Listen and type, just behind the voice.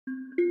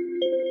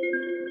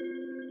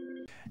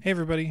Hey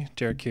everybody,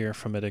 Derek here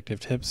from Addictive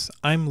Tips.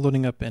 I'm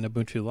loading up an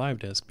Ubuntu Live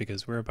Disk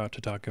because we're about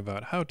to talk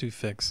about how to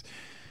fix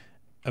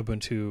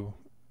Ubuntu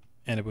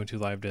and Ubuntu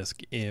Live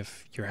Disk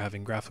if you're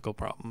having graphical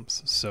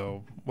problems.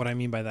 So what I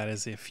mean by that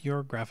is if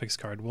your graphics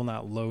card will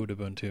not load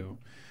Ubuntu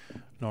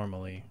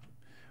normally,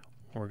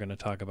 we're going to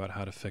talk about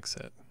how to fix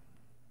it.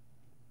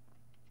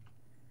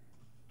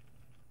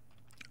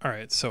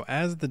 Alright, so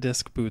as the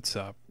disk boots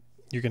up,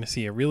 you're going to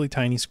see a really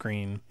tiny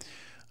screen.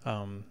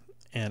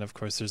 And of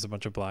course there's a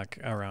bunch of black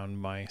around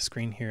my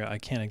screen here I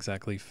can't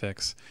exactly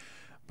fix,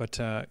 but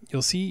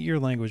you'll see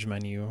your language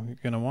menu. You're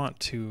going to want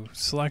to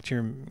select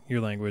your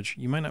language.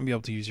 You might not be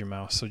able to use your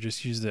mouse, so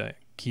just use the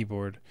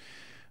keyboard.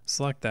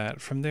 Select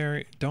that. From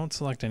there, don't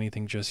select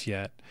anything just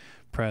yet.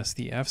 Press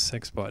the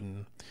F6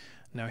 button.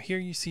 Now here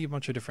you see a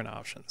bunch of different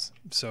options.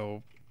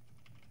 So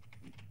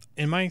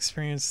in my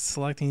experience,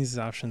 selecting these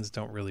options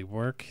don't really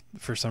work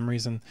for some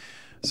reason.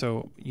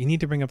 So you need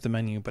to bring up the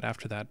menu, but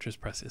after that,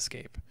 just press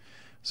escape.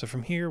 So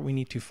from here, we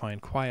need to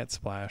find Quiet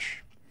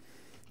Splash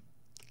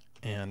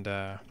and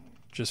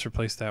just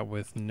replace that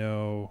with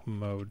no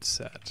mode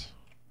set.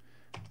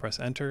 Press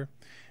enter,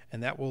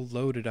 and that will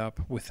load it up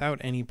without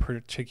any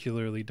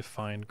particularly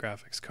defined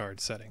graphics card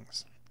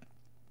settings.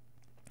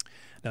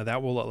 Now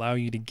that will allow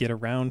you to get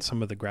around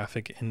some of the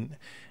graphic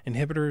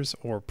inhibitors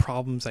or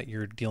problems that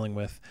you're dealing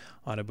with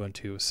on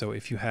Ubuntu. So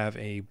if you have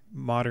a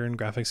modern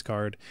graphics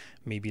card,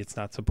 maybe it's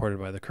not supported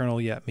by the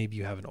kernel yet, maybe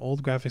you have an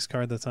old graphics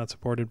card that's not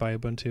supported by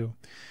Ubuntu,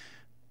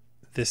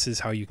 this is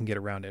how you can get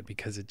around it,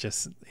 because it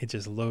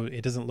doesn't load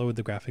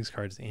the graphics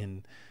cards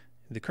in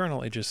the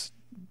kernel, it just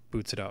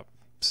boots it up.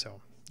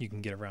 So you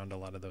can get around a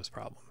lot of those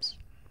problems.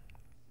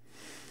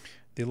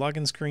 The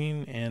login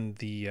screen and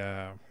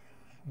the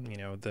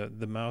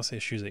the mouse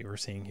issues that we're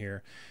seeing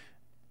here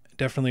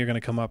definitely are going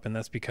to come up, and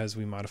that's because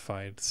we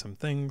modified some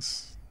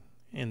things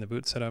in the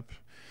boot setup,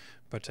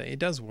 but it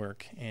does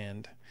work.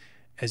 And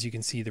as you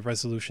can see, the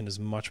resolution is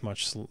much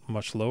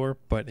lower,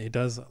 but it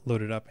does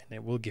load it up and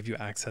it will give you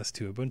access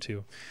to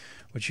Ubuntu,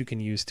 which you can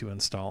use to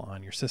install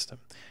on your system.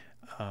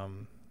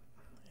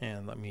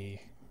 And let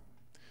me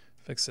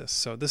fix this.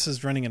 So this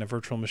is running in a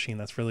virtual machine.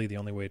 That's really the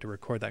only way to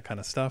record that kind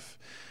of stuff.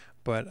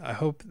 But I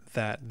hope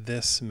that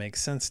this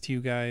makes sense to you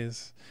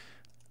guys.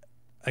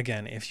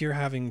 Again, if you're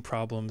having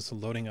problems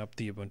loading up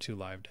the Ubuntu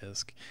Live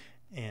Disk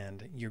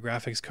and your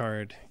graphics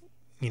card,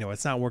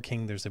 it's not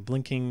working, there's a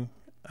blinking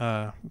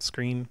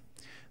screen,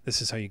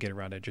 this is how you get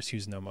around it. Just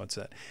use no mode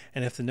set.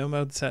 And if the no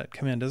mode set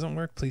command doesn't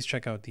work, please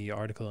check out the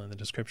article in the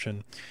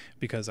description,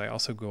 because I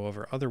also go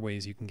over other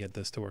ways you can get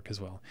this to work as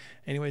well.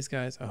 Anyways,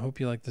 guys, I hope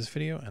you liked this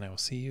video, and I will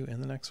see you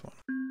in the next one.